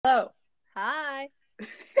Hello. Hi.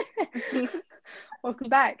 Welcome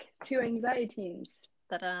back to Anxiety Teens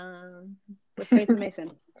Ta-da. with Faith and Mason.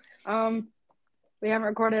 We haven't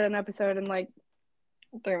recorded an episode in like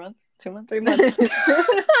 3 months, 2 months. 3 months.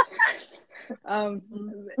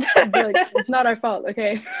 It's not our fault,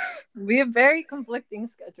 okay? We have very conflicting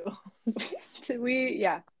schedules. We've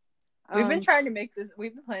been trying to make this.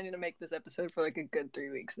 We've been planning to make this episode for like a good 3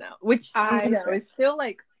 weeks now, which is still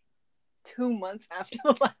like 2 months after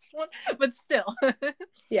the last one, but still.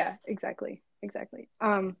 Yeah, exactly.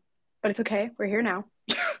 But it's okay. We're here now.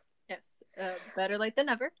 Yes, better late than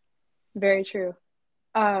never. Very true.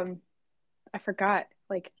 I forgot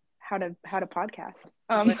like how to podcast.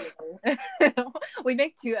 We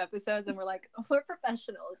make 2 episodes and we're like, oh, we're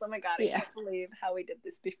professionals. Oh my god, I can't believe how we did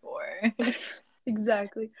this before.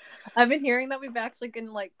 Exactly. I've been hearing that we've actually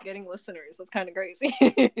been like getting listeners. That's kind of crazy.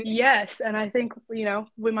 Yes, and I think we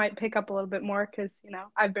might pick up a little bit more because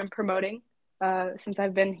I've been promoting since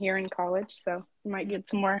I've been here in college, so we might get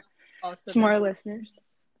some more listeners.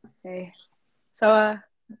 Hey, so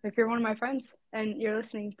if you're one of my friends and you're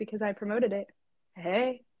listening because I promoted it,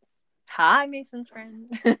 hey, hi, Mason's friend.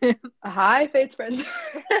 Hi, Faith's friends.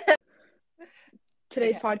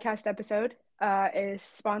 Today's podcast episode is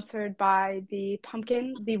sponsored by the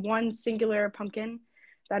one singular pumpkin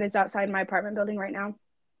that is outside my apartment building right now.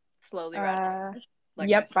 Slowly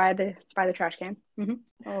yep, by the trash can.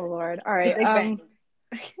 Mm-hmm. Oh Lord! All right,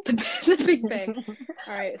 the Big Bang.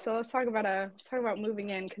 All right, so let's talk about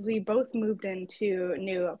moving in because we both moved into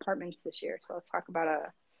new apartments this year. So let's talk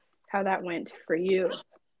about how that went for you.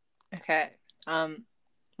 Okay.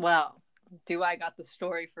 Well, do I got the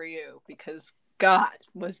story for you? Because God,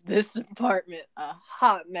 was this apartment a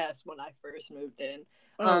hot mess when I first moved in.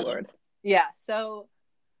 Oh Lord. Yeah, so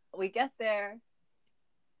we get there,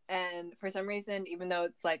 and for some reason, even though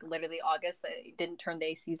it's like literally August, they didn't turn the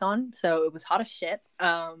ACs on, so it was hot as shit.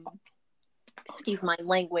 Excuse my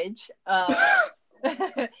language. It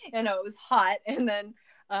was hot, and then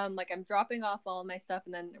I'm dropping off all my stuff,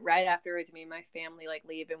 and then right afterwards, me and my family like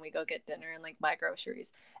leave, and we go get dinner and like buy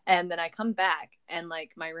groceries, and then I come back, and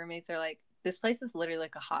like my roommates are like, this place is literally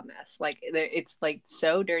like a hot mess. Like it's like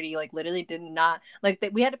so dirty. Like literally did not like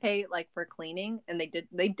we had to pay like for cleaning, and they did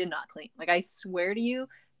not clean. Like I swear to you,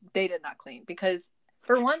 they did not clean because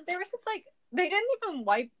for one, there was just like they didn't even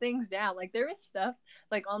wipe things down. Like there was stuff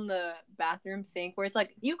like on the bathroom sink where it's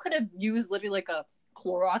like you could have used literally like a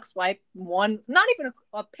Clorox wipe, not even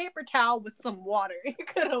a paper towel with some water. You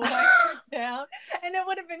could have wiped it down, and it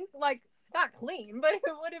would have been like not clean, but it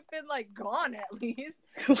would have been like gone at least.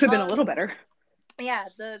 It would have been a little better. Yeah,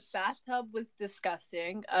 the bathtub was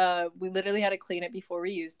disgusting. We literally had to clean it before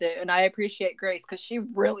we used it, and I appreciate Grace because she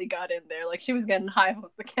really got in there. Like she was getting high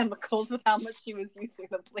with the chemicals with how much she was using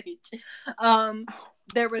the bleach.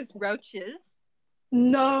 There was roaches.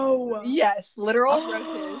 No. Yes, literal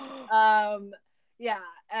roaches. Yeah,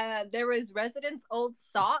 there was residents' old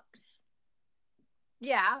socks.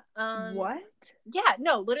 Yeah. What? Yeah,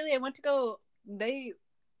 no, literally I went to go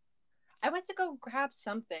grab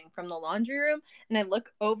something from the laundry room, and I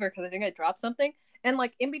look over because I think I dropped something, and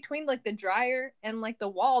like in between like the dryer and like the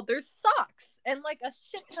wall, there's socks and like a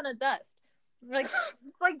shit ton of dust. Like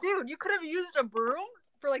it's like, dude, you could have used a broom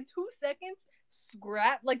for like 2 seconds,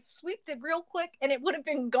 sweeped it real quick, and it would have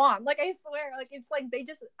been gone. Like I swear, like it's like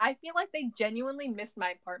I feel like they genuinely missed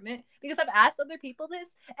my apartment because I've asked other people this,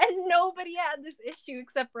 and nobody had this issue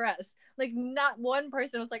except for us. Like not one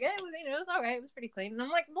person was like, it was all right, it was pretty clean, and I'm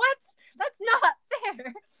like, what? That's not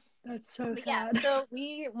fair. That's so sad. Yeah, so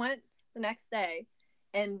we went the next day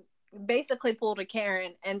and basically pulled a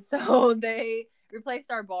Karen, and so they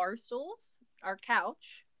replaced our bar stools, our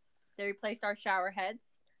couch, they replaced our shower heads,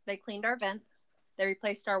 they cleaned our vents, they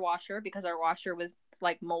replaced our washer because our washer was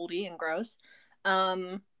like moldy and gross.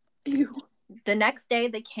 Ew. The next day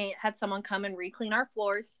they had someone come and re-clean our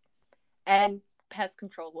floors, and pest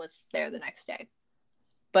control was there the next day.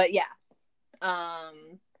 But yeah,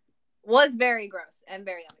 was very gross and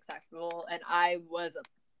very unacceptable, and I was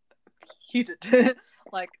heated,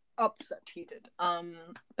 like upset heated.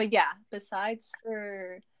 But yeah, besides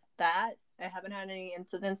for that, I haven't had any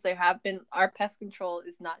incidents. There have been, our pest control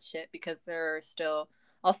is not shit because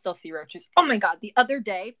I'll still see roaches. Oh my god, the other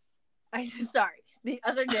day I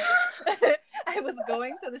was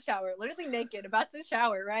going to the shower, literally naked, about to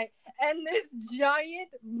shower, right? And this giant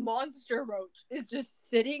monster roach is just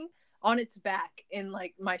sitting on its back in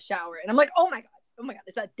like my shower, and I'm like, oh my god,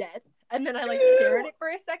 is that dead? And then I like stare at it for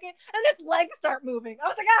a second, and its legs start moving. I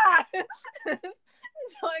was like, ah.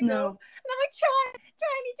 So I go, and I'm like, Troy,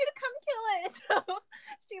 I need you to come kill it. So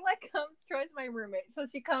she like comes, Troy's my roommate, so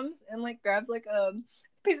she comes and like grabs like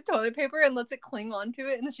piece of toilet paper and lets it cling onto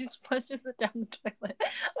it, and then she just flushes it down the toilet.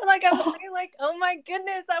 Like, I'm like, oh my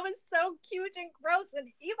goodness, that was so cute and gross, and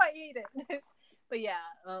Eva ate it. But yeah,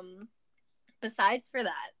 besides for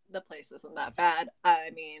that, the place isn't that bad.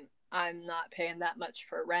 I mean, I'm not paying that much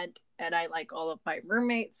for rent, and I like all of my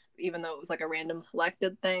roommates, even though it was like a random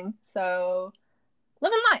selected thing. So,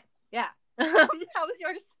 living life, yeah. How was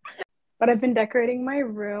yours? But I've been decorating my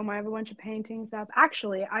room. I have a bunch of paintings up.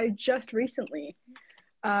 Actually, I just recently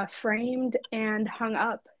framed and hung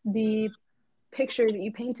up the picture that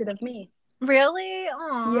you painted of me. Really?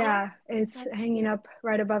 Aww. Yeah, it's hanging up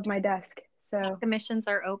right above my desk. So commissions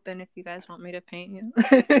are open if you guys want me to paint you.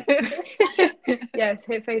 Yes,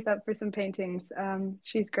 hit Faith up for some paintings.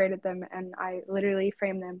 She's great at them, and I literally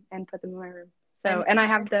frame them and put them in my room. So, and I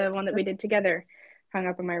have the one that we did together hung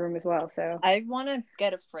up in my room as well. So I want to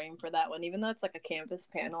get a frame for that one, even though it's like a canvas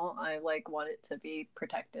panel. I like want it to be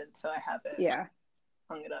protected, so I have it. Yeah,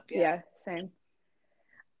 hung it up. Yeah, same.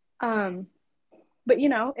 But you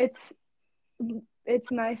know, it's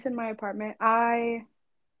nice in my apartment.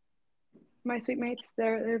 My suite mates,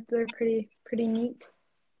 they're pretty neat.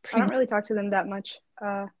 I don't really talk to them that much.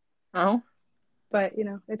 Oh. But you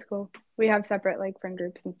know, it's cool. We have separate like friend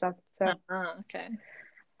groups and stuff. So okay.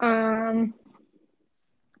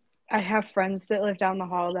 I have friends that live down the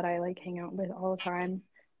hall that I like hang out with all the time.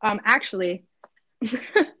 Actually,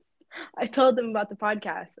 I told them about the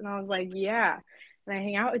podcast and I was like, yeah. And I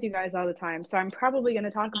hang out with you guys all the time. So I'm probably going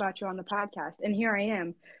to talk about you on the podcast. And here I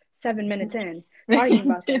am, 7 minutes in, talking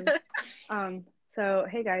about them. So,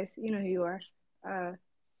 hey guys, you know who you are.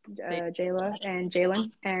 Jayla and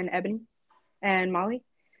Jalen and Ebony and Molly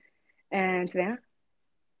and Savannah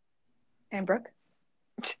and Brooke.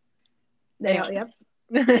 Yep.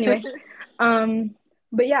 Anyway,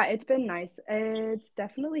 but yeah, it's been nice. It's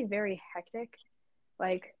definitely very hectic,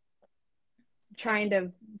 like trying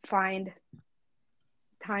to find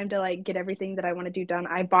time to like get everything that I want to do done.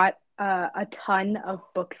 I bought a ton of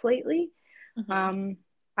books lately. Mm-hmm.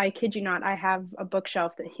 I kid you not, I have a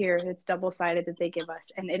bookshelf it's double-sided that they give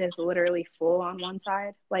us, and it is literally full on one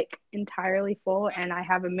side, like entirely full, and I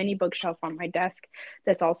have a mini bookshelf on my desk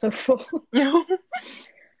that's also full.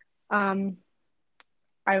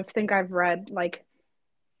 I think I've read like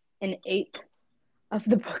an 1/8 of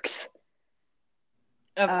the books.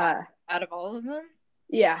 Out of all of them?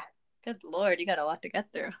 Yeah. Good Lord, you got a lot to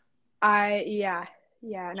get through.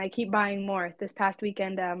 Yeah, and I keep buying more. This past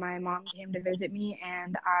weekend, my mom came to visit me,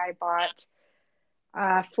 and I bought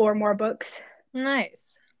 4 more books. Nice.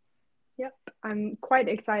 Yep, I'm quite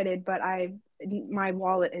excited, but my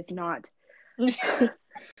wallet is not.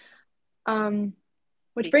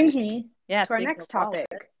 Which brings me to our next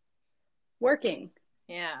topic. Working.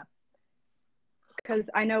 Yeah. Because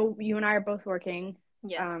I know you and I are both working.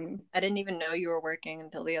 Yes. I didn't even know you were working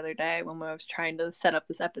until the other day when I was trying to set up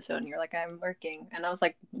this episode, and you're like, I'm working. And I was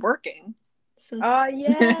like, working? Oh,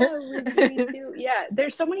 yeah, we do. Yeah,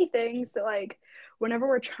 there's so many things that, like, whenever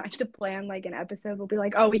we're trying to plan, like, an episode, we'll be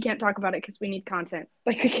like, oh, we can't talk about it because we need content.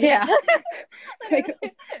 Like, we can't. Yeah.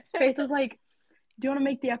 Faith was like, do you want to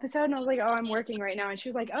make the episode? And I was like, oh, I'm working right now. And she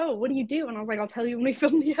was like, oh, what do you do? And I was like, I'll tell you when we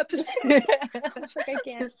film the episode. I was like, I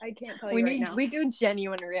can't tell you right now. We do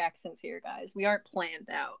genuine reactions here, guys. We aren't planned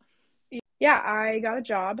out. Yeah, I got a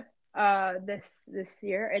job this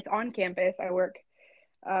year. It's on campus. I work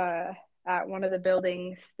at one of the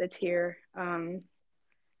buildings that's here.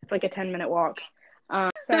 It's like a 10-minute walk.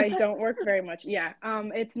 So I don't work very much. Yeah.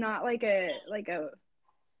 It's not like a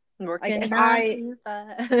working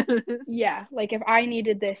yeah, like if I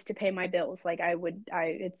needed this to pay my bills, like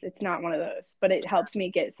it's not one of those, but it helps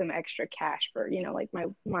me get some extra cash for, you know, like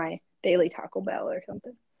my daily Taco Bell or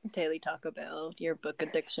something. Daily Taco Bell, your book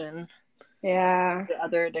addiction. Yeah. The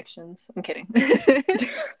other addictions. I'm kidding.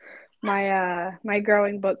 My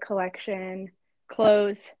growing book collection,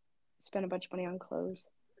 clothes. Spend a bunch of money on clothes.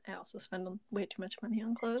 I also spend way too much money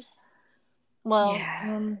on clothes. Well,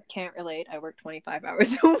 yeah. Can't relate. I work 25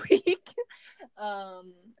 hours a week.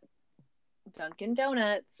 Dunkin'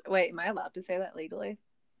 Donuts. Wait, am I allowed to say that legally?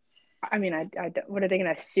 I mean, I don't, what are they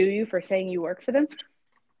going to sue you for saying you work for them?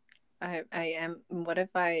 I am. What if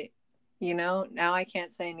now I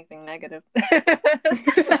can't say anything negative.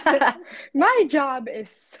 My job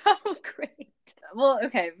is so great. Well,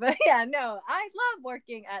 okay, but yeah, no, I love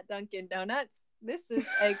working at Dunkin' Donuts. This is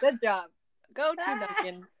a good job. Go to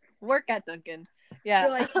Dunkin'. Work at Dunkin'. Yeah.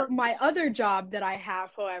 You're like, my other job that I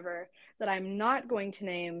have, however, that I'm not going to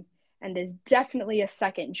name and is definitely a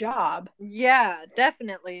second job. Yeah,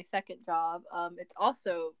 definitely second job. It's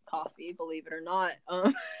also coffee, believe it or not.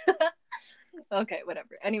 Okay,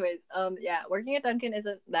 whatever. Anyways, yeah, working at Dunkin'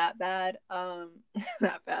 isn't that bad.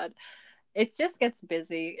 That bad. It just gets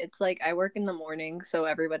busy. It's like I work in the morning, so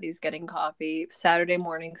everybody's getting coffee. Saturday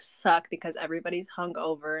mornings suck because everybody's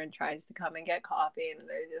hungover and tries to come and get coffee, and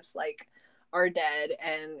they're just like are dead,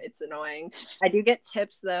 and it's annoying. I do get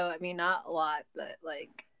tips though. I mean, not a lot, but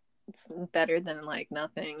like it's better than like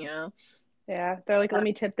nothing, you know. Yeah, they're like, let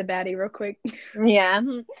me tip the baddie real quick. Yeah.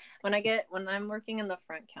 When I'm working in the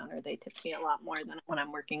front counter, they tip me a lot more than when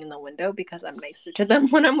I'm working in the window because I'm nicer to them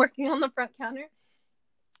when I'm working on the front counter.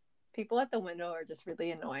 People at the window are just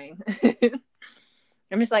really annoying.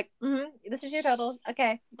 I'm just like, this is your total.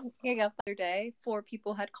 Okay, here you go. The other day, 4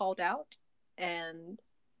 people had called out, and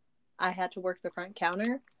I had to work the front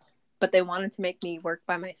counter, but they wanted to make me work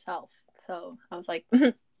by myself. So I was like,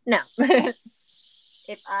 no.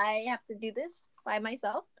 If I have to do this by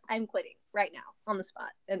myself, I'm quitting right now on the spot.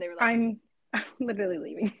 And they were like, I'm literally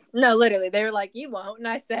leaving. No, literally. They were like, you won't. And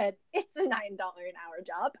I said, it's a $9 an hour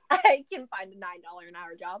job. I can find a $9 an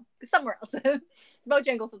hour job somewhere else.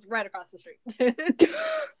 Bojangles is right across the street.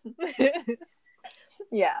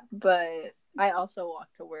 Yeah, but I also walk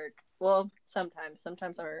to work. Well, sometimes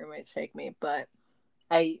my roommates take me, but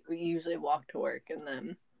I usually walk to work, and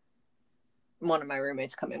then one of my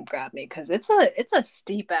roommates come and grab me because it's a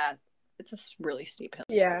really steep hill.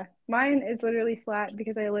 Yeah, mine is literally flat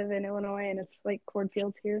because I live in Illinois and it's like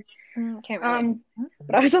cornfields here. Can't really.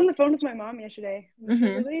 But I was on the phone with my mom yesterday. And she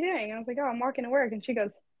Mm-hmm. was, what are you doing? And I was like, oh, I'm walking to work. And she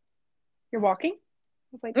goes, you're walking?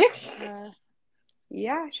 I was like,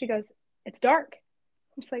 yeah. She goes, it's dark.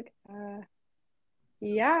 I was like,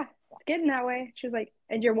 yeah, it's getting that way. She was like,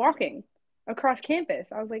 and you're walking across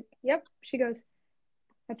campus. I was like, yep. She goes,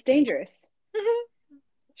 that's dangerous.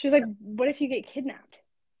 She was like, what if you get kidnapped?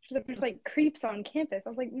 She's like, there's like creeps on campus. I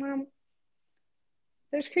was like, Mom,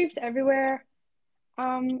 there's creeps everywhere. But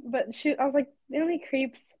I was like, the only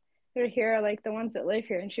creeps that are here are like the ones that live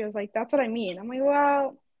here. And she was like, that's what I mean. I'm like,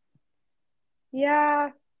 well, yeah,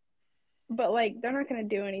 but like they're not gonna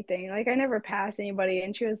do anything. Like I never pass anybody.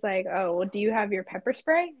 And she was like, oh, well, do you have your pepper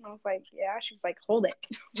spray? And I was like, yeah. She was like, hold it.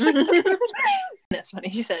 That's funny.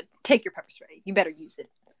 She said, take your pepper spray. You better use it.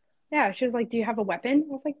 Yeah. She was like, do you have a weapon?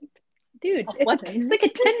 I was like, dude, it's like a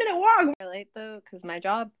 10-minute walk. I relate though, because my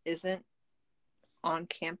job isn't on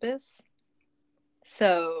campus.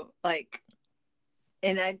 So like,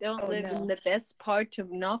 and I don't live in the best part of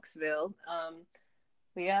Knoxville.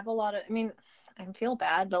 We have a lot of, I mean, I feel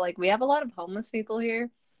bad, but like we have a lot of homeless people here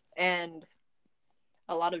and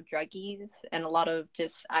a lot of druggies and a lot of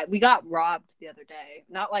just, we got robbed the other day.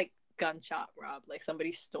 Not like gunshot robbed, like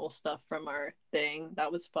somebody stole stuff from our thing.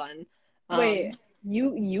 That was fun. Wait,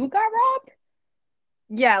 you got robbed?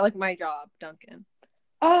 Yeah, like my job, Dunkin'.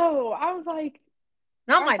 Oh, I was like,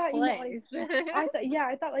 not my place.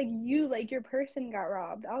 I thought like you, like your person got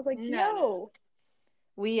robbed. I was like, no.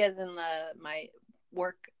 We, as in my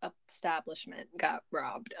work establishment, got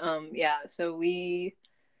robbed. Yeah, so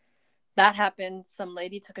that happened. Some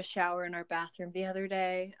lady took a shower in our bathroom the other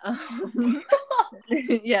day.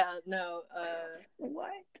 Yeah, no.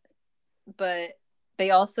 What? But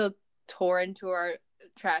they also tore into our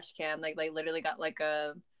trash can. Like they literally got like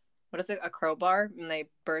a crowbar, and they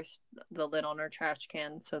burst the lid on our trash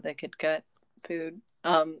can so they could get food.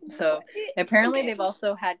 So apparently they've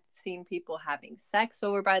also had seen people having sex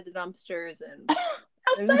over by the dumpsters and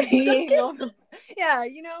outside Dunkin'? Yeah,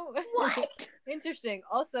 you know what? Interesting.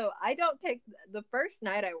 Also, I don't take the first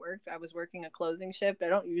night I was working a closing shift. I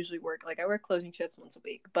don't usually work, like I work closing shifts once a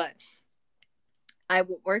week, but I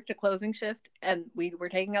worked a closing shift and we were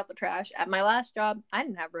taking out the trash. At my last job, I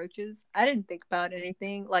didn't have roaches. I didn't think about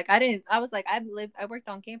anything. Like I was like, I worked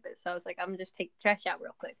on campus. So I was like, I'm gonna just take the trash out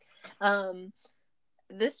real quick.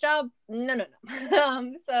 This job, no.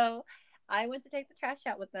 So I went to take the trash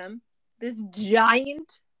out with them. This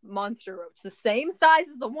giant monster roach, the same size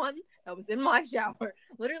as the one that was in my shower.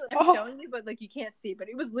 Literally, I'm showing you, but like you can't see, but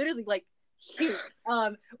it was literally like huge.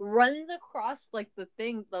 Runs across like the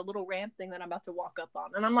little ramp thing that I'm about to walk up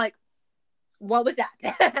on, and I'm like, what was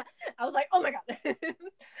that? I was like, oh my god.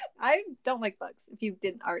 I don't like bugs, if you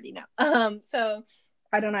didn't already know. So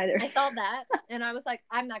I don't either. I saw that and I was like,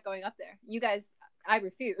 I'm not going up there, you guys. I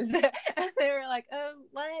refuse. And they were like, oh,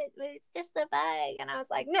 what? It's just a bug. And I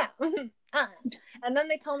was like, no. And then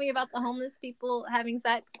they told me about the homeless people having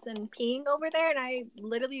sex and peeing over there. And I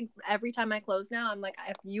literally, every time I close now, I'm like,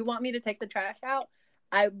 if you want me to take the trash out,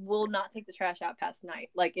 I will not take the trash out past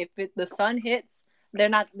night. Like if the sun hits,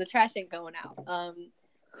 the trash ain't going out.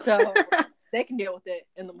 So they can deal with it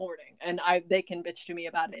in the morning, and they can bitch to me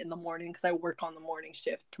about it in the morning because I work on the morning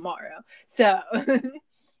shift tomorrow. So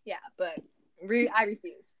yeah, but I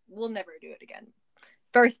refuse. We'll never do it again.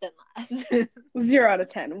 First and last. 0 out of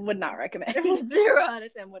 10 would not recommend. 0 out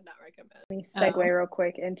of 10 would not recommend. Let me segue real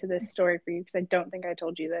quick into this story for you because I don't think I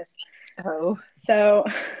told you this. Oh. So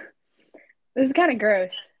this is kind of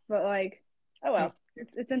gross, but like, oh well,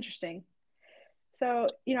 it's interesting. So,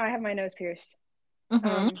 I have my nose pierced.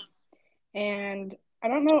 Mm-hmm. And I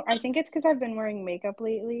don't know, I think it's because I've been wearing makeup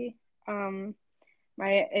lately.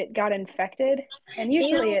 It got infected, and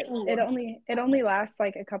usually it only lasts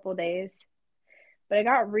like a couple days, but it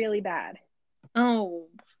got really bad. Oh.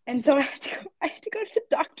 And so I had to go to the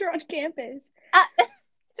doctor on campus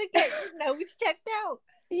to get your nose checked out.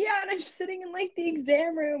 Yeah, and I'm sitting in like the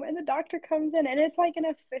exam room, and the doctor comes in, and it's like an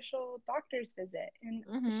official doctor's visit, and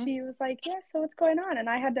she was like, "Yeah, so what's going on?" And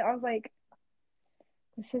I was like,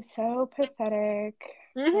 "This is so pathetic.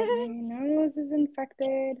 My nose is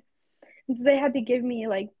infected." And so they had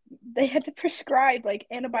to prescribe like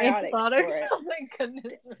antibiotics for it. Oh my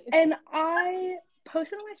goodness. And I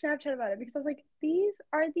posted on my Snapchat about it because I was like, these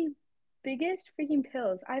are the biggest freaking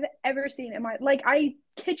pills I've ever seen in my, like, I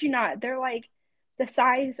kid you not, they're like the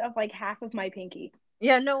size of like half of my pinky.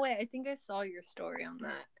 Yeah, no way. I think I saw your story on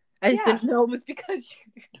that. I just didn't know it was because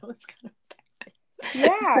your nose got infected.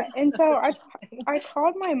 Yeah, and so I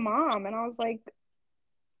called my mom and I was like,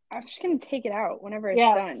 I'm just gonna take it out whenever it's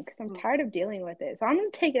done because I'm tired of dealing with it. So I'm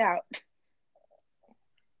gonna take it out. I'm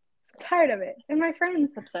tired of it. And my friend,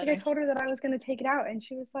 like, I told her that I was gonna take it out, and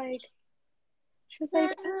she was like,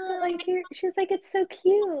 oh, like she was like, it's so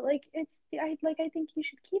cute. Like I think you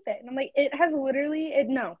should keep it. And I'm like, it has literally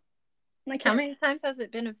no. Like, how many times has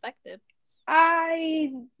it been infected?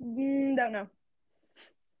 I don't know.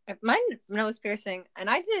 My nose piercing, and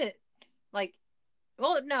I did like,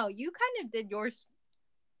 well, no, you kind of did yours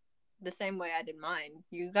the same way I did mine.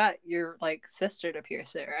 You got your like sister to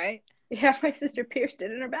pierce it, right? Yeah, my sister pierced it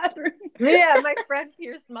in her bathroom. Yeah, my friend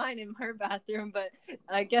pierced mine in her bathroom, but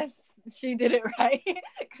I guess she did it right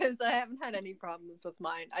because I haven't had any problems with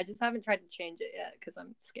mine. I just haven't tried to change it yet because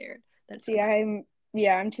I'm scared. I'm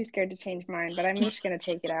too scared to change mine, but I'm just gonna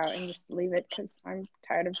take it out and just leave it because I'm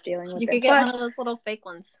tired of dealing with it. You could get one of those little fake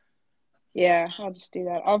ones. Yeah, I'll just do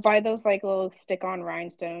that. I'll buy those like little stick-on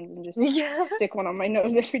rhinestones and just stick one on my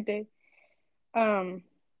nose every day. Oh,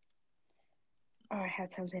 I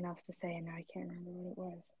had something else to say and now I can't remember what it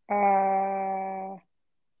was.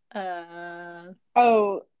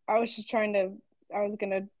 Oh, I was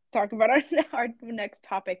gonna talk about our next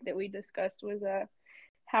topic that we discussed was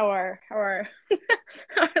how our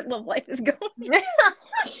love life is going.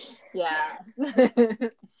 Yeah.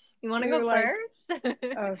 You want to go first?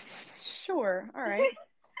 Oh, sure. All right.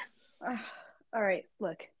 All right.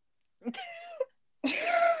 Look.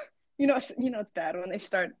 It's bad when they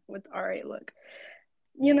start with all right. Look.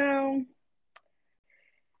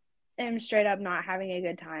 I'm straight up not having a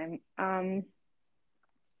good time. I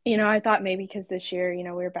thought maybe because this year, we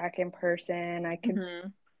were back in person, I could,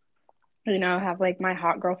 have like my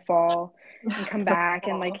hot girl fall and come back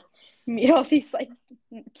and like meet all these like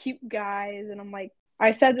cute guys. And I'm like,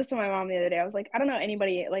 I said this to my mom the other day. I was like, I don't know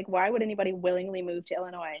anybody, like, why would anybody willingly move to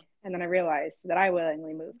Illinois? And then I realized that I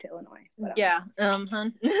willingly moved to Illinois. But, yeah.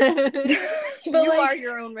 You are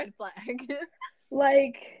your own red flag.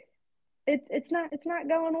 Like, it's not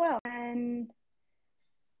going well. And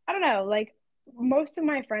I don't know, like, most of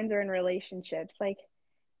my friends are in relationships. Like,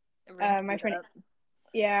 my friend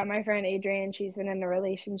Adrienne, she's been in a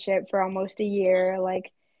relationship for almost a year.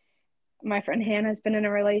 Like, my friend Hannah's been in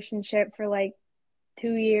a relationship for like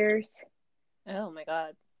 2 years. Oh my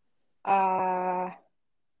god.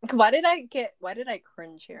 Why did I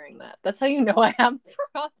cringe hearing that? That's how you know I have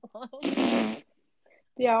problems.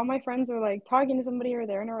 Yeah, all my friends are like talking to somebody or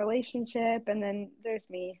they're in a relationship, and then there's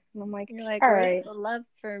me. And I'm like, you're like, all right. The love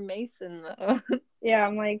for Mason though. Yeah,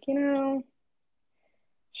 I'm like,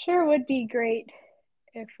 sure would be great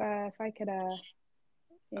if I could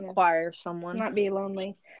acquire someone, not be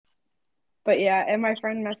lonely. But yeah, and my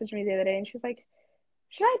friend messaged me the other day and she was like,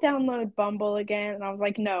 should I download Bumble again? And I was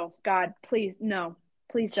like, no, God, please, no,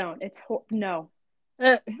 please don't. It's no.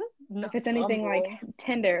 If it's anything Bumble. Like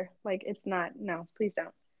Tinder, like it's not. No, please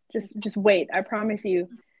don't. Just wait. I promise you.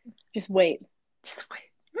 Just wait. Just wait.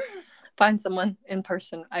 Find someone in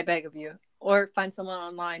person, I beg of you. Or find someone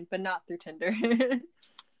online, but not through Tinder.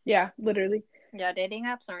 Yeah, literally. Yeah, dating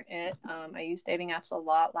apps aren't it. I used dating apps a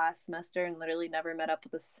lot last semester and literally never met up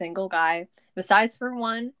with a single guy. Besides for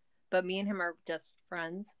one, but me and him are just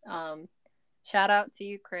friends. Shout out to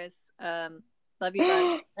you, Chris. Love you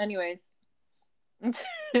guys. Anyways.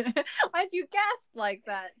 Why'd you gasp like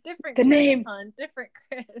that? Different The Chris, name. Hon. Different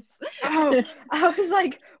Chris. Oh, I was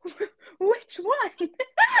like, which one?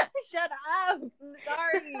 Shut up. I'm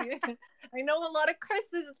sorry. I know a lot of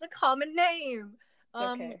Chris's. It's a common name.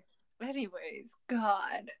 Okay. Anyways,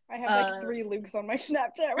 God. I have like 3 Lukes on my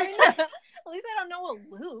Snapchat right now. At least I don't know a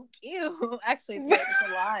Luke. Ew. Actually, it's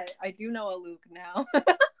a lie. I do know a Luke now.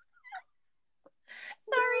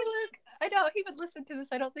 Sorry, Luke. I know he would listen to this.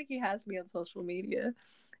 I don't think he has me on social media.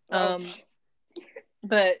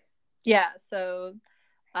 But yeah, so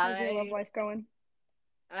how's your love life going?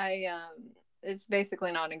 It's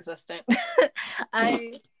basically non-existent.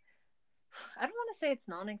 I don't want to say it's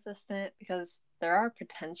non-existent because there are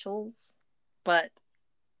potentials, but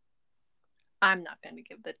I'm not going to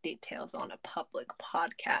give the details on a public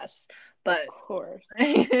podcast. But of course,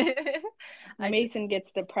 Mason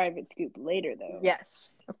gets the private scoop later, though.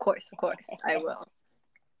 Yes, of course, I will.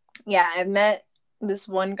 Yeah, I met this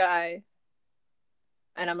one guy,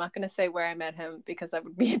 and I'm not going to say where I met him because that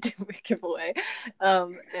would be a giveaway.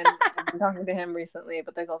 And I've been talking to him recently,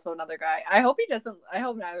 but there's also another guy. I hope neither of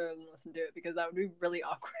them listen to it because that would be really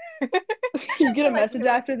awkward. You get a message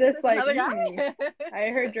after this, like, I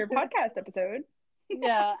heard your podcast episode.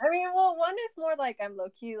 Yeah, I mean, well, one is more like I'm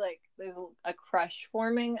low-key, like, there's a crush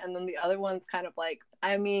forming, and then the other one's kind of like,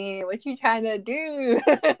 I mean, what you trying to do?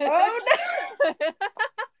 Oh, no!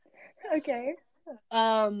 Okay.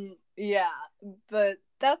 Yeah, but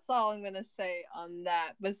that's all I'm gonna say on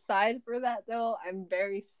that. Besides for that, though, I'm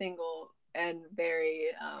very single and very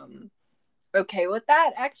okay with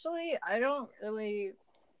that. Actually, I don't really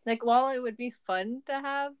like. While it would be fun to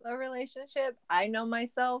have a relationship, I know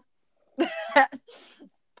myself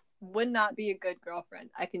would not be a good girlfriend.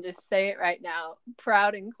 I can just say it right now,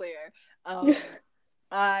 proud and clear.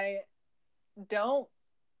 I don't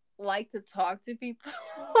like to talk to people.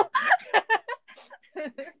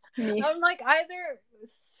 I'm like either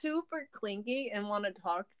super clingy and want to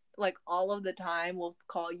talk like all of the time, will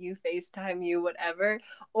call you, FaceTime you, whatever,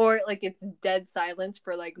 or like it's dead silence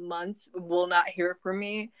for like months, will not hear from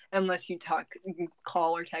me unless you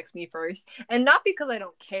call or text me first. And not because I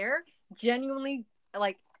don't care, genuinely,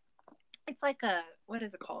 like it's like what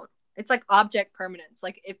is it called? It's like object permanence.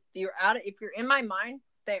 Like if you're in my mind,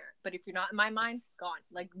 there, but if you're not in my mind, gone.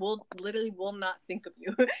 Like will not think of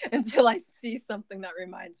you until I see something that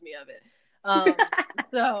reminds me of it.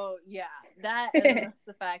 So yeah, that and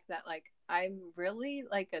the fact that like I'm really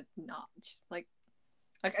like a notch. Like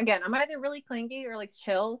again, I'm either really clingy or like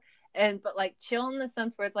chill, but like chill in the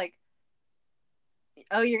sense where it's like,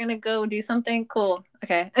 oh, you're gonna go do something cool,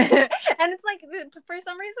 okay. And it's like for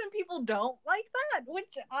some reason people don't like that,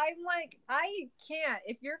 which I'm like, I can't.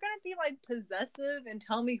 If you're gonna be like possessive and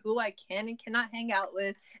tell me who I can and cannot hang out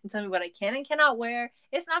with and tell me what I can and cannot wear,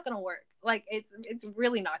 it's not gonna work. Like it's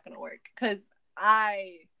really not gonna work because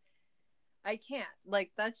I can't.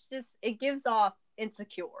 Like that's just, it gives off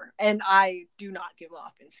insecure, and I do not give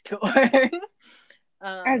off insecure.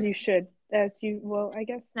 As you should. Well, I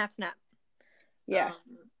guess. Snap. Yeah.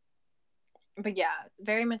 But yeah,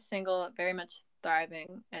 very much single, very much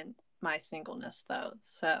thriving in my singleness though.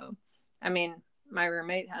 So, I mean, my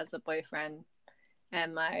roommate has a boyfriend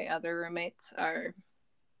and my other roommates are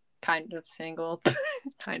kind of single,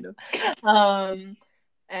 kind of.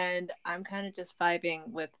 And I'm kind of just vibing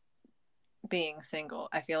with being single.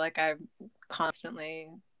 I feel like I'm constantly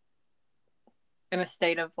in a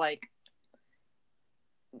state of like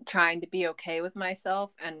trying to be okay with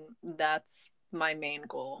myself, and that's my main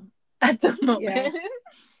goal at the moment. Yeah.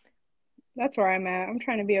 That's where I'm at. I'm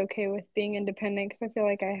trying to be okay with being independent because I feel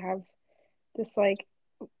like I have this like,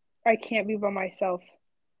 I can't be by myself,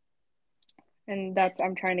 and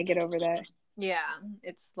I'm trying to get over that. Yeah,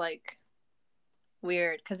 it's like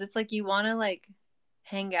weird because it's like you want to like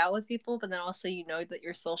hang out with people, but then also you know that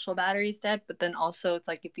your social battery's dead, but then also it's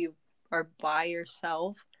like if you are by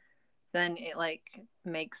yourself, then it like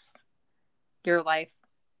makes your life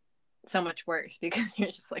so much worse because you're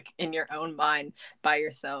just like in your own mind by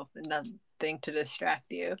yourself and nothing to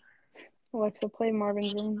distract you. Alexa, play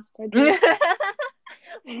Marvin's Room.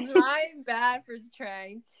 My bad for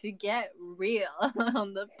trying to get real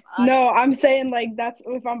on the podcast. No, I'm saying like that's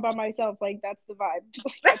if I'm by myself, like that's the vibe.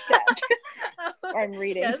 Like, I'm sad. Or I'm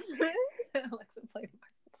reading. Yes. Alexa, play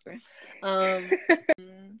Marvin's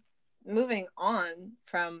Room. Moving on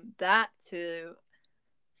from that to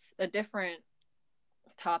a different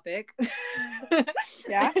topic.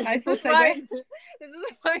 Yeah, nice little segue. This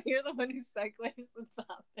is why you're the one who segues the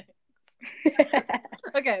topic.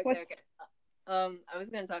 Okay. I was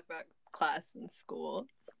gonna talk about class in school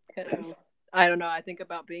because I don't know. I think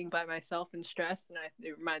about being by myself and stressed, and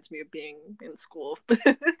it reminds me of being in school.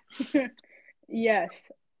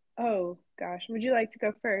 Yes. Oh gosh, would you like to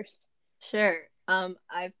go first? Sure.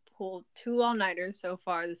 I've pulled 2 all-nighters so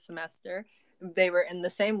far this semester. They were in the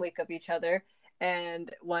same week of each other,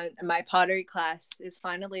 and when my pottery class is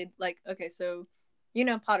finally like, okay, so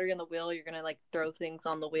pottery on the wheel, you're gonna like throw things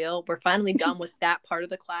on the wheel. We're finally done with that part of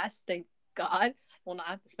the class. Thank God. We'll not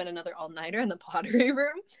have to spend another all-nighter in the pottery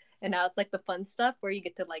room. And now it's like the fun stuff where you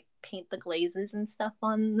get to like paint the glazes and stuff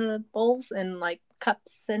on the bowls and like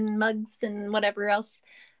cups and mugs and whatever else.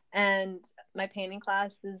 And my painting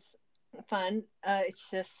class is fun. It's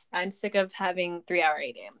just I'm sick of having 3-hour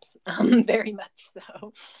 8 a.m.s. Very much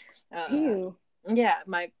so. Ew. Yeah,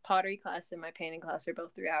 my pottery class and my painting class are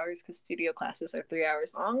both 3 hours because studio classes are 3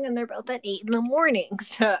 hours long, and they're both at 8 in the morning.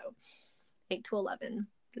 So 8 to 11,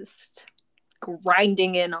 just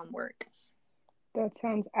grinding in on work. That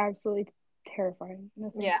sounds absolutely terrifying.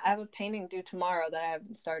 Nothing. Yeah, I have a painting due tomorrow that I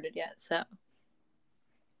haven't started yet. So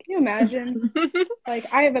Can you imagine?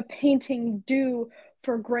 Like, I have a painting due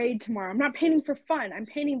for grade tomorrow. I'm not painting for fun. I'm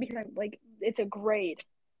painting because I'm like, it's a grade.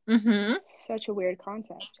 It's such a weird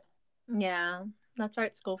concept. Yeah, that's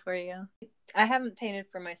art school for you. I haven't painted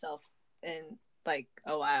for myself in like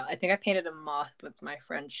a while. I think I painted a moth with my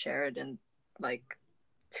friend Sheridan like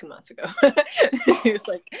 2 months ago.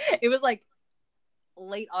 it was like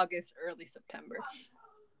late August, early September.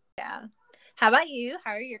 Yeah. How about you?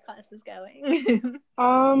 How are your classes going?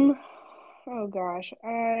 Oh gosh,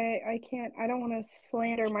 I can't. I don't want to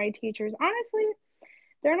slander my teachers. Honestly,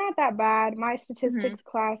 they're not that bad. My statistics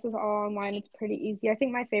class is all online. It's pretty easy. I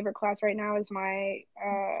think my favorite class right now is my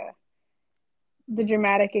the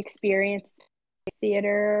dramatic experience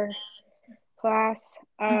theater class.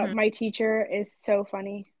 My teacher is so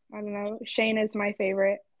funny. I don't know. Shane is my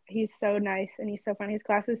favorite. He's so nice and he's so funny. His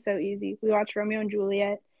class is so easy. We watched Romeo and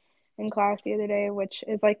Juliet in class the other day, which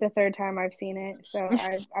is like the third time I've seen it. So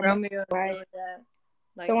I'm Romeo and away. Juliet.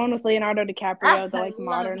 The one with Leonardo DiCaprio, the I like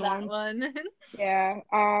love modern that one. one. Yeah,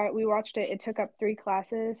 we watched it. It took up 3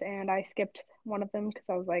 classes, and I skipped one of them because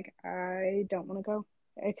I was like, I don't want to go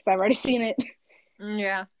because I've already seen it.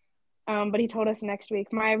 Yeah. But he told us next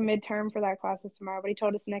week. My midterm for that class is tomorrow, but he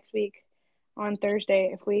told us next week on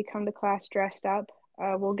Thursday if we come to class dressed up,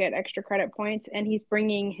 we'll get extra credit points. And he's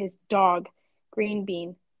bringing his dog, Green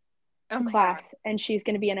Bean, to class, and she's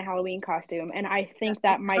going to be in a Halloween costume. And I think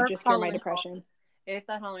that might just cure my depression. If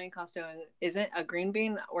that Halloween costume isn't a green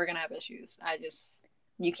bean, we're gonna have issues.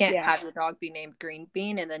 You can't have your dog be named Green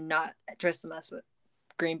Bean and then not dress them as a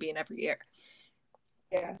green bean every year.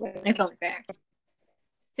 Yeah, it's only fair.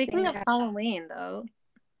 Speaking of Halloween, though,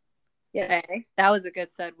 yes, hey, that was a good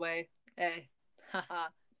segue. Hey, haha.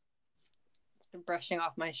 Brushing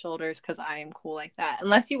off my shoulders because I am cool like that.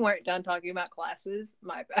 Unless you weren't done talking about classes,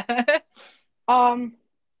 my bad.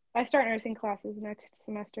 I start nursing classes next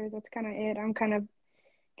semester. That's kind of it. I'm kind of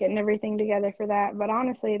getting everything together for that. But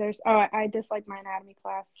honestly, I dislike my anatomy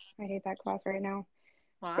class. I hate that class right now.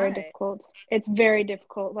 It's very difficult. It's very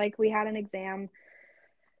difficult. Like we had an exam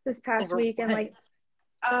this past week and like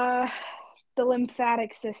the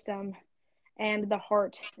lymphatic system and the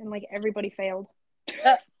heart and like everybody failed.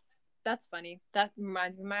 That's funny. That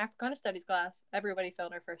reminds me of my Africana Studies class. Everybody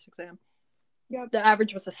failed our first exam. Yep. The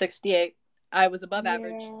average was a 68. I was above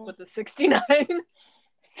average with a 69.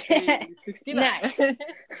 69. Nice.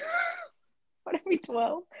 What are we,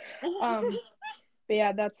 12? But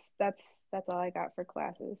yeah, that's all I got for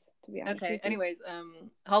classes, to be honest. Okay. Anyways,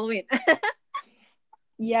 Halloween.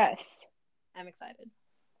 Yes. I'm excited.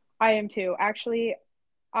 I am too. Actually,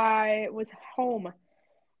 I was home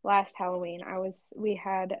last Halloween. We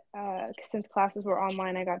had since classes were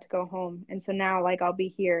online, I got to go home, and so now like I'll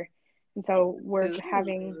be here, and so we're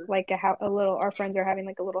having like a little. Our friends are having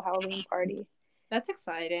like a little Halloween party. That's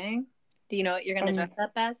exciting. Do you know what you're gonna dress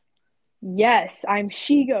up as? Yes, I'm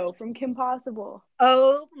Shigo from Kim Possible.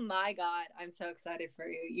 Oh my god, I'm so excited for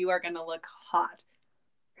you. You are gonna look hot.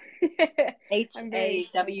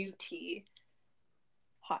 HAWT.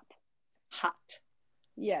 Hot.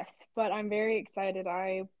 Yes, but I'm very excited.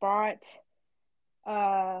 I bought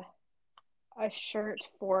a shirt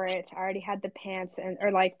for it. I already had the pants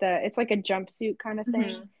it's like a jumpsuit kind of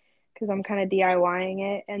thing because I'm kind of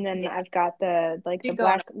DIYing it, and then I've got the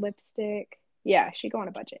black lipstick. Yeah, she go on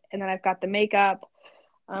a budget, and then I've got the makeup,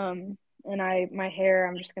 and my hair.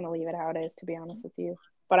 I'm just gonna leave it how it is, to be honest with you.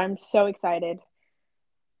 But I'm so excited.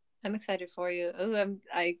 I'm excited for you. Oh,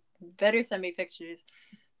 I better send me pictures.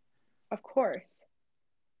 Of course.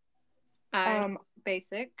 I'm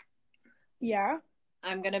basic. Yeah.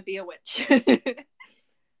 I'm gonna be a witch.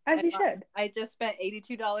 As you should. I just spent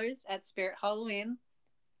 $82 at Spirit Halloween.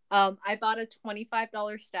 I bought a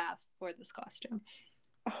 $25 staff for this costume.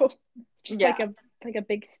 Oh, just like a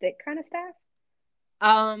big stick kind of staff?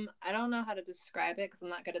 I don't know how to describe it because I'm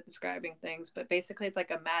not good at describing things, but basically it's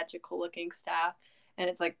like a magical looking staff, and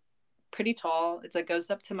it's like pretty tall. It's like goes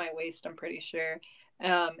up to my waist, I'm pretty sure.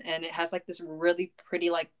 And it has like this really pretty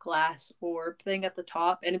like glass orb thing at the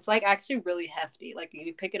top, and it's like actually really hefty. Like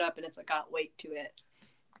you pick it up and it's like got weight to it.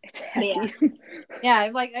 It's heavy. Yeah,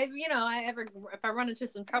 like if I run into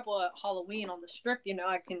some trouble at Halloween on the strip,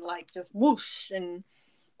 I can like just whoosh and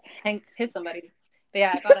hit somebody. But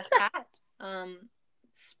yeah, I got a hat,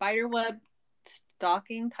 spiderweb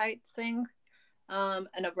stocking tights thing, and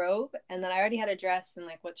a robe, and then I already had a dress and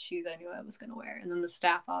like what shoes I knew I was gonna wear, and then the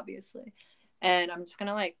staff obviously. And I'm just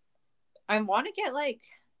gonna I want to get like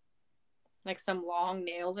some long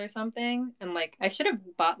nails or something, and like I should have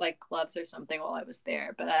bought like gloves or something while I was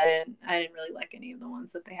there, but I didn't really like any of the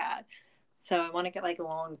ones that they had. So I want to get like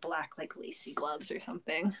long black like lacy gloves or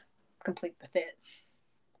something, complete the fit.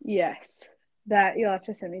 Yes, that you'll have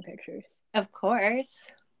to send me pictures. Of course.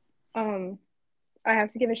 I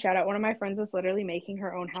have to give a shout out. One of my friends is literally making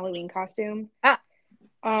her own Halloween costume.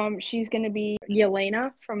 She's gonna be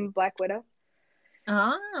Yelena from Black Widow.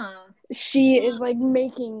 She is like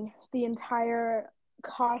making the entire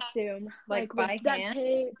costume like with duct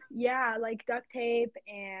tape. Yeah, like duct tape,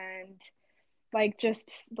 and like just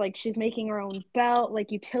like she's making her own belt,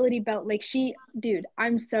 like utility belt. Like dude,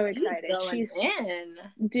 I'm so excited.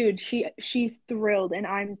 She's thrilled, and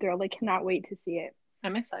I'm thrilled. I cannot wait to see it.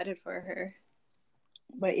 I'm excited for her.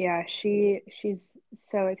 But yeah, she's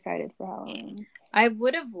so excited for Halloween. I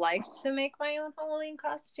would have liked to make my own Halloween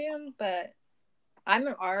costume, but I'm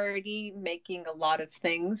already making a lot of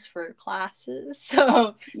things for classes,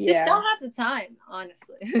 so just don't have the time,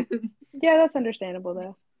 honestly. Yeah, that's understandable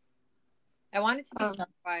though. I wanted to be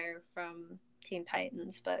Starfire from Teen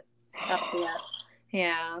Titans, but that's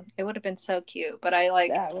yeah, it would have been so cute. But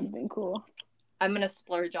that would have been cool. I'm gonna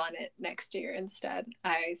splurge on it next year instead.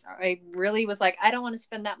 I really was like, I don't want to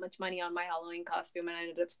spend that much money on my Halloween costume, and I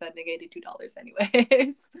ended up spending $82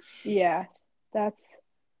 anyways. Yeah, that's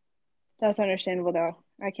understandable though.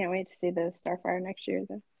 I can't wait to see the Starfire next year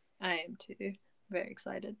though. I am too. Very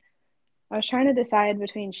excited. I was trying to decide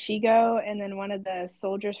between Shigo and then one of the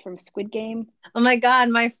soldiers from Squid Game. Oh my god,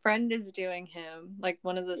 my friend is doing him. Like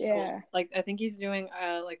one of the schools. Like I think he's doing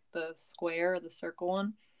like the square or the circle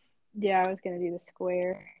one. Yeah, I was gonna do the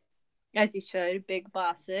square. As you should, big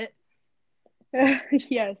boss it.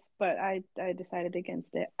 Yes, but I decided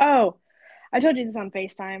against it. Oh, I told you this on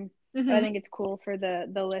FaceTime. Mm-hmm. But I think it's cool for the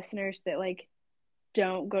listeners that like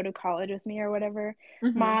don't go to college with me or whatever.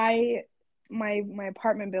 Mm-hmm. My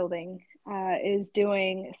apartment building is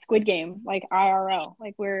doing Squid Game, like IRL.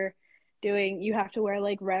 Like you have to wear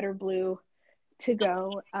like red or blue to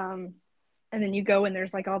go. And then you go and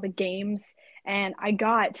there's like all the games. And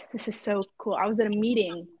this is so cool. I was at a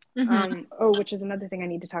meeting, mm-hmm. Which is another thing I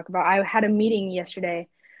need to talk about. I had a meeting yesterday.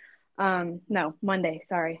 No, Monday,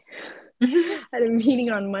 sorry. I had a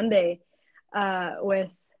meeting on Monday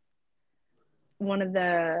with one of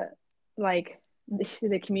the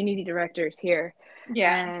community directors here.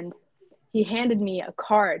 Yeah. And he handed me a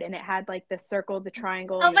card, and it had like the circle, the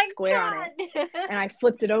triangle, and the square on it. And I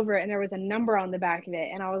flipped it over, and there was a number on the back of it.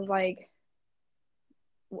 And I was like,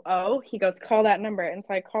 oh, he goes, call that number. And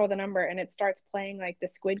so I call the number, and it starts playing like the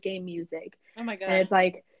Squid Game music. Oh my God. And it's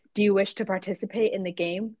like, do you wish to participate in the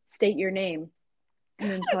game? State your name. And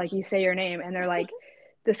then so like you say your name, and they're like,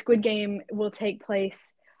 the Squid Game will take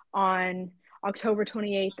place on October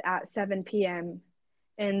 28th at 7 p.m.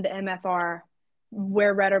 in the MFR.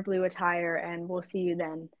 Wear red or blue attire, and we'll see you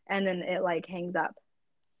then. And then it like hangs up.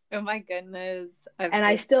 Oh my goodness.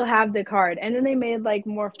 I still have the card. And then they made like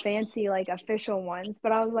more fancy like official ones,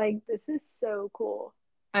 but I was like, this is so cool.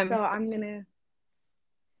 So I'm gonna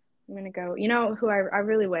go. You know who I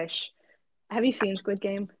really wish. Have you seen Squid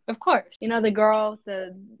Game? Of course. You know the girl,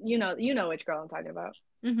 you know which girl I'm talking about.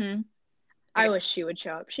 Mm-hmm. I wish she would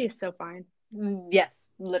show up. She is so fine. Yes,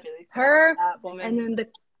 literally. Her, and then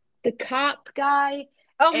the cop guy.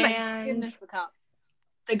 Oh my goodness, the cop.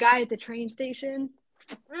 The guy at the train station.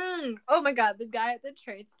 Oh my God, the guy at the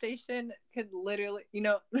train station could literally,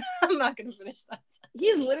 I'm not going to finish that.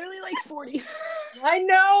 He's literally like 40. I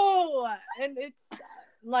know. And it's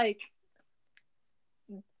like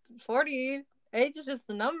 40. Age is just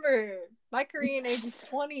a number. My Korean age is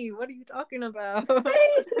 20. What are you talking about?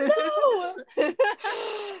 Hey, no.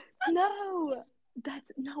 No.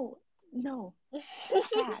 That's no. That's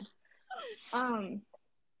bad.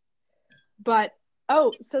 But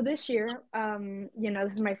Oh, so this year,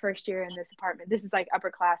 this is my first year in this apartment. This is like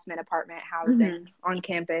upperclassmen apartment housing on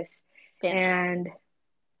campus. Fancy. And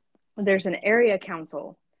there's an area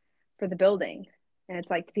council for the building. And it's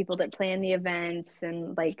like the people that plan the events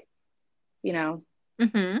and like,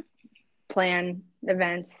 plan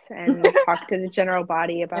events and talk to the general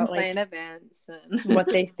body about plan events and what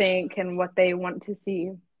they think and what they want to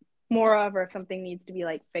see more of, or if something needs to be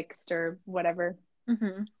like fixed or whatever.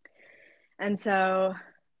 And so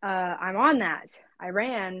I'm on that. I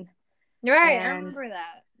ran. You're right. I remember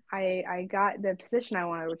that. I got the position I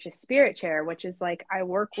wanted, which is spirit chair, which is like I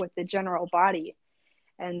work with the general body.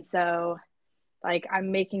 And so like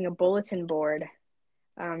I'm making a bulletin board.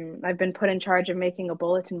 I've been put in charge of making a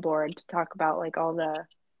bulletin board to talk about like all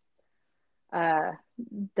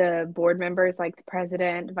the board members, like the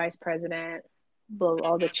president, vice president,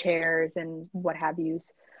 all the chairs and what have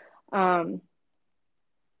yous.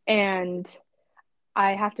 And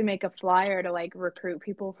I have to make a flyer to like recruit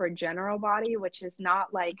people for general body, which is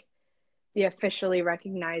not like the officially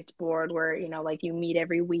recognized board where, like you meet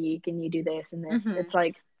every week and you do this and this. It's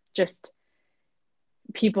like just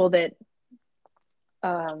people that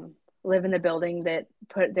live in the building that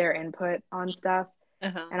put their input on stuff.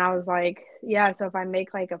 And I was like, yeah, so if I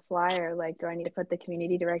make like a flyer, like, do I need to put the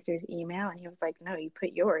community director's email? And he was like, no, you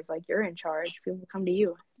put yours, like you're in charge. People come to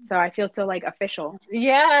you. So I feel so like official.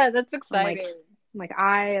 Yeah, that's exciting. I'm like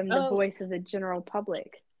I am the voice of the general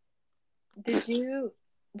public. Did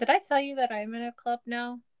I tell you that I'm in a club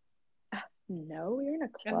now? No, you're in a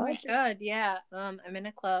club? Oh my god, yeah. I'm in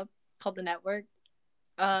a club called The Network.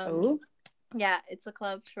 Yeah, it's a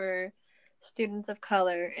club for students of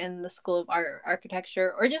color in the School of Art,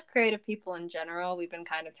 Architecture, or just creative people in general. We've been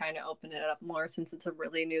kind of trying to open it up more since it's a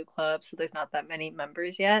really new club, so there's not that many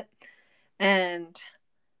members yet. And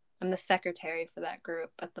I'm the secretary for that group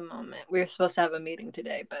at the moment. We were supposed to have a meeting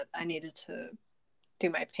today, but I needed to do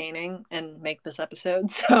my painting and make this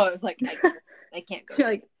episode, so I was like, I can't go. You're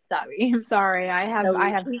like, sorry, I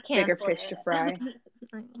have bigger fish to fry.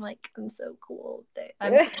 I'm like, I'm so cool.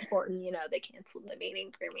 I'm so important, they canceled the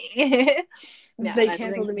meeting for me. They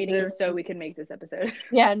canceled the meeting so we could make this episode.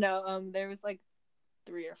 Yeah, no, there was like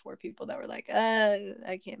 3 or 4 people that were like,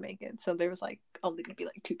 I can't make it. So there was like only gonna be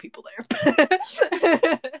like 2 people there.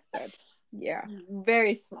 That's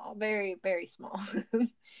very small, very, very small.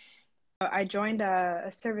 I joined a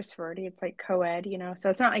service sorority. It's like co-ed, so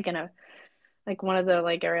it's not like one of the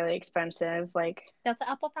like really expensive like that's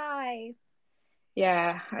apple pie.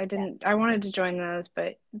 Yeah, I wanted to join those,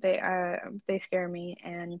 but they scare me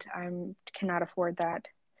and I cannot afford that.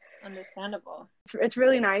 Understandable. It's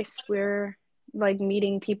really nice. We're like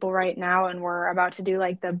meeting people right now and we're about to do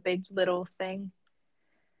like the Big Little thing.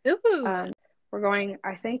 Ooh.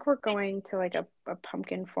 I think we're going to like a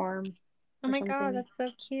pumpkin farm. Oh my god, that's so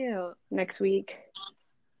cute. Next week.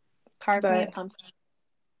 Carve me a pumpkin.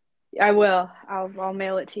 I will. I'll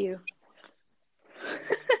mail it to you.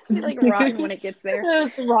 Like rotten when it gets there.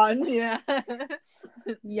 Rotten, yeah.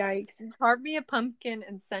 Yikes. Carve me a pumpkin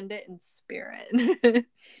and send it in spirit.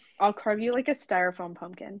 I'll carve you like a styrofoam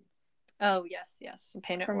pumpkin. Oh yes.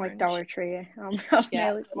 Paint it from orange. Like Dollar Tree.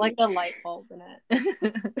 Yeah, like a light bulb in it.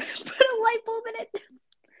 Put a light bulb in it.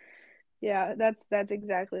 Yeah, that's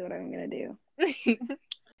exactly what I'm gonna do.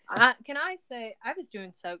 Can I say I was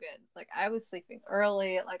doing so good? Like I was sleeping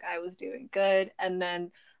early, like I was doing good, and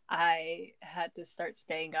then I had to start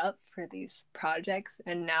staying up for these projects,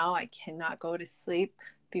 and now I cannot go to sleep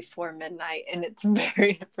before midnight, and it's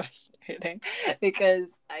very frustrating because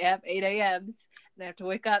I have 8 a.m.s and I have to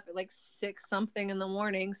wake up at like 6 something in the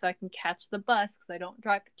morning so I can catch the bus because I don't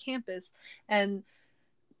drive to campus, and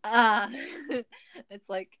it's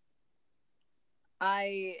like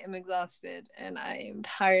I am exhausted and I am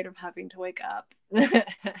tired of having to wake up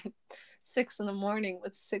 6 in the morning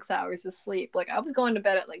with 6 hours of sleep. Like I was going to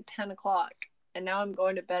bed at like 10 o'clock and now I'm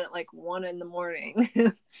going to bed at like 1 in the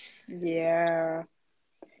morning. Yeah.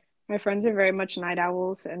 My friends are very much night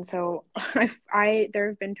owls, and so there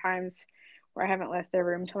have been times where I haven't left their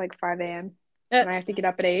room till like 5 a.m. and I have to get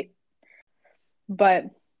up at 8. But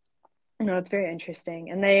it's very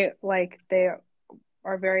interesting, and they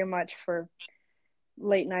are very much for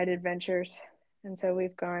late night adventures, and so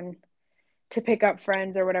we've gone to pick up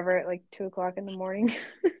friends or whatever at like 2 o'clock in the morning.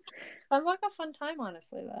 Sounds like a fun time,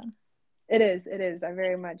 honestly. Then it is. I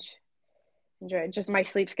very much enjoy it. Just my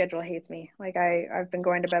sleep schedule hates me. Like I've been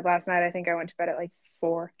going to bed last night. I think I went to bed at like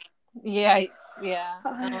 4. Yeah.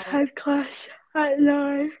 I had class at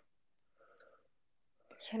 9.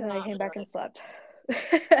 And I came back and slept.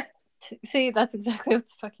 See, that's exactly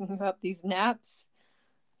what's fucking you up. These naps.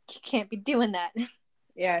 You can't be doing that.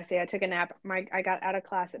 Yeah, see, I took a nap. I got out of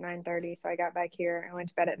class at 9:30, so I got back here. I went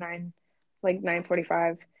to bed at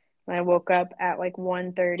 9:45. And I woke up at like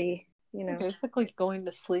 1:30, you You're know. basically going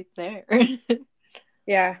to sleep there.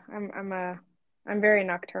 Yeah, I'm very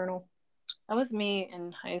nocturnal. That was me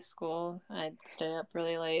in high school. I'd stay up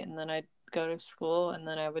really late and then I'd go to school and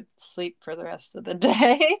then I would sleep for the rest of the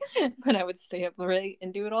day. Then I would stay up late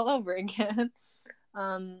and do it all over again.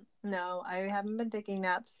 No, I haven't been taking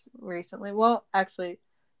naps recently. Well, actually,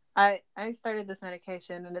 I started this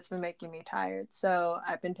medication and it's been making me tired. So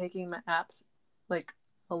I've been taking my naps like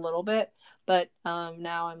a little bit, but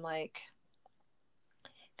now I'm like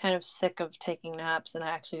kind of sick of taking naps and I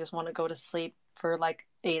actually just want to go to sleep for like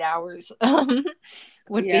 8 hours.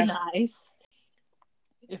 Would be Yeah, nice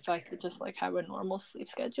if I could just like have a normal sleep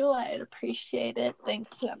schedule. I'd appreciate it.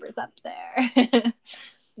 Thanks, whoever's up there.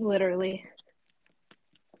 literally.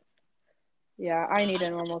 Yeah, I need a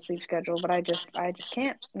normal sleep schedule, but I just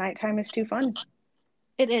can't. Nighttime is too fun.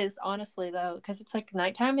 It is, honestly, though, because it's like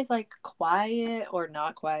nighttime is like quiet or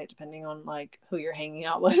not quiet depending on like who you're hanging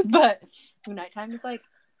out with. But nighttime is like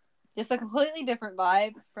just a completely different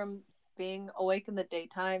vibe from being awake in the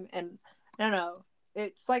daytime. And I don't know,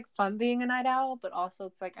 it's like fun being a night owl, but also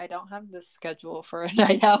it's like I don't have the schedule for a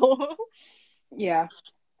night owl. Yeah.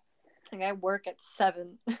 Like I work at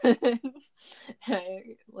 7.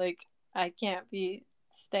 Like I can't be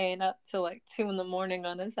staying up till like 2 in the morning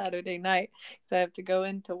on a Saturday night because I have to go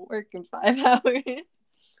into work in 5 hours.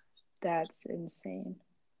 That's insane.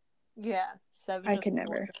 Yeah, seven I to could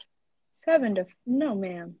four. never. 7 to no,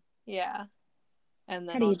 ma'am. Yeah, and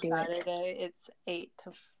How then do you on do it? Saturday it's 8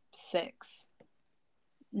 to 6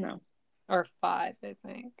 No. or 5, I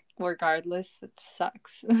think. Regardless, it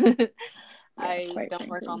sucks. Yeah, I quite don't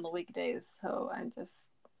work on frankly. the weekdays, so I just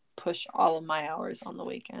push all of my hours on the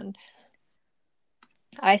weekend.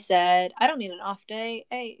 I said I don't need an off day.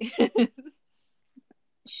 Hey.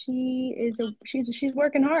 She's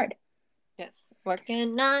working hard. Yes,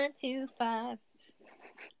 working 9 to 5.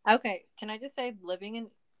 Okay, can I just say, living in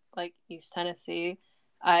like East Tennessee,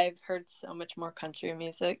 I've heard so much more country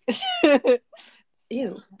music.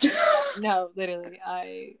 Ew. No, literally,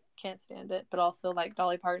 I can't stand it. But also, like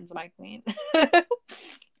Dolly Parton's my queen.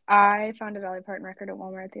 I found a Dolly Parton record at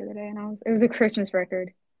Walmart the other day, and it was a Christmas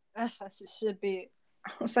record. As it should be.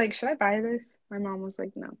 I was like, should I buy this? My mom was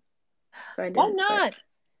like, no, so I Why didn't. But not?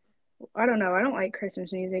 I don't know. I don't like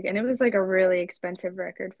Christmas music, and it was like a really expensive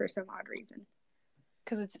record for some odd reason.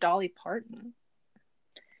 Because it's Dolly Parton.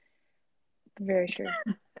 Very true.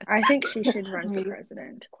 I think she should run for Me.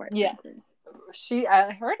 president, quite Yes. frankly.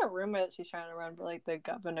 I heard a rumor that she's trying to run for like the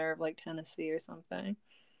governor of like Tennessee or something.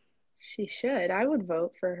 She should. I would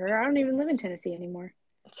vote for her. I don't even live in Tennessee anymore.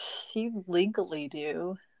 She legally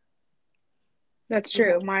do. That's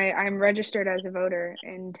Yeah. true. I'm registered as a voter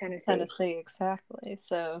in Tennessee. Tennessee, exactly.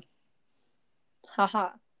 So, haha,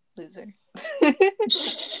 loser.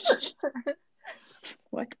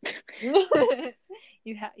 What?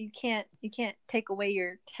 You can't take away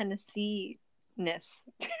your Tennessee ness.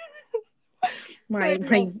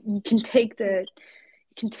 You can take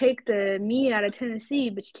the me out of Tennessee,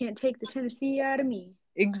 but you can't take the Tennessee out of me.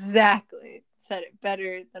 Exactly. Said it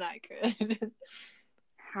better than I could.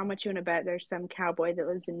 How much you want to bet there's some cowboy that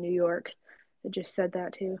lives in New York that just said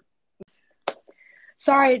that too?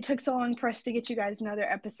 Sorry it took so long for us to get you guys another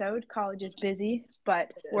episode. College is busy,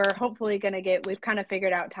 but we're hopefully we've kind of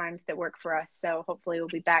figured out times that work for us. So hopefully we'll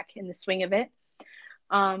be back in the swing of it.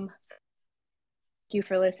 Thank you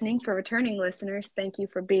for listening. For returning listeners, thank you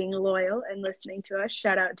for being loyal and listening to us.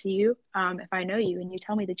 Shout out to you. If I know you and you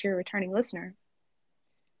tell me that you're a returning listener,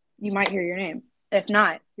 you might hear your name. If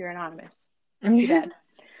not, you're anonymous. Too bad.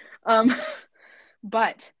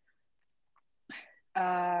 But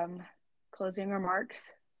closing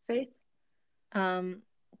remarks, Faith?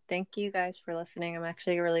 Thank you guys for listening. I'm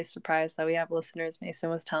actually really surprised that we have listeners. Mason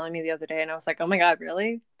was telling me the other day and I was like, oh my god,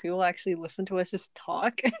 really? People actually listen to us just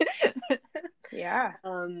talk? Yeah.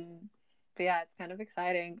 But yeah, it's kind of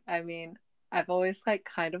exciting. I mean, I've always like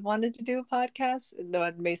kind of wanted to do a podcast, and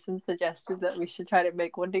when Mason suggested that we should try to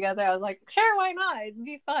make one together, I was like, sure, why not? It'd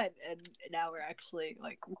be fun. And now we're actually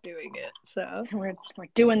like doing it. So We're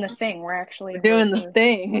doing the thing. We're doing the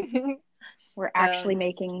thing. We're actually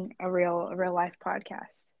making a real life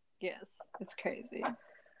podcast. Yes, it's crazy.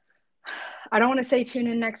 I don't want to say tune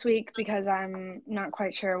in next week because I'm not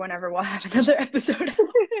quite sure whenever we'll have another episode.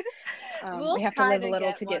 We have to live a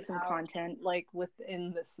little to get some content. Like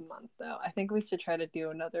within this month, though, I think we should try to do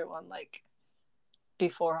another one like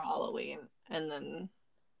before Halloween and then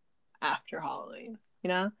after Halloween. You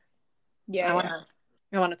know? Yeah.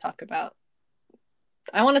 I want to talk about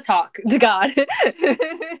I want to talk. To God.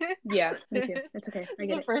 Yeah, me too. It's okay. I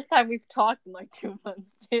get the it. first time we've talked in like 2 months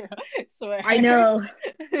too. I swear. I know.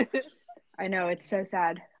 I know. It's so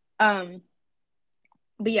sad.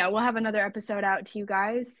 But yeah, we'll have another episode out to you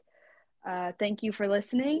guys. Thank you for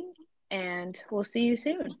listening, and we'll see you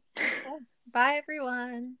soon. Bye,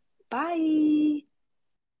 everyone. Bye.